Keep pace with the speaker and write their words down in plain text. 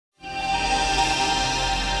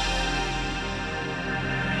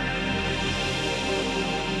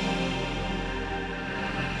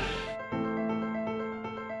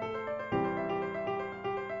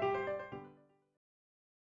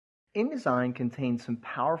InDesign contains some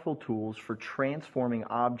powerful tools for transforming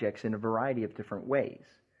objects in a variety of different ways.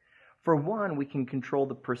 For one, we can control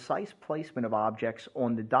the precise placement of objects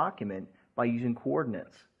on the document by using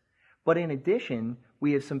coordinates. But in addition,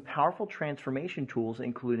 we have some powerful transformation tools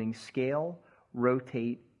including scale,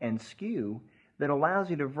 rotate, and skew that allows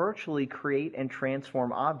you to virtually create and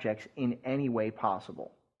transform objects in any way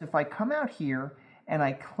possible. If I come out here and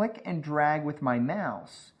I click and drag with my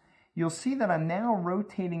mouse, you'll see that I'm now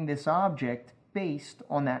rotating this object based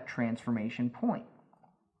on that transformation point.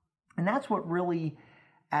 And that's what really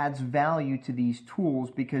adds value to these tools,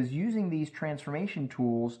 because using these transformation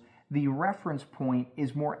tools, the reference point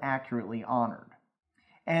is more accurately honored.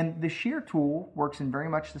 And the shear tool works in very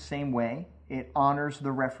much the same way. It honors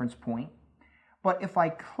the reference point. But if I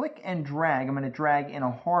click and drag, I'm going to drag in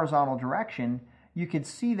a horizontal direction, you can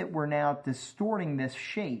see that we're now distorting this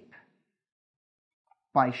shape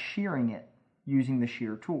by shearing it using the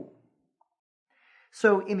shear tool.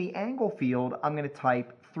 So in the angle field, I'm going to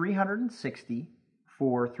type 360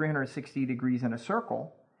 for 360 degrees in a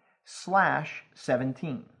circle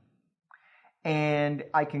 /17. And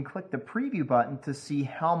I can click the preview button to see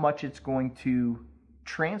how much it's going to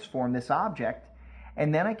transform this object,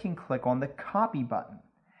 and then I can click on the copy button,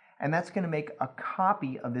 and that's going to make a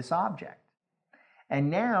copy of this object. And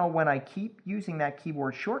now when I keep using that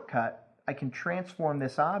keyboard shortcut, I can transform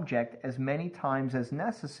this object as many times as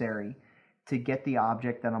necessary to get the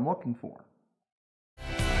object that I'm looking for.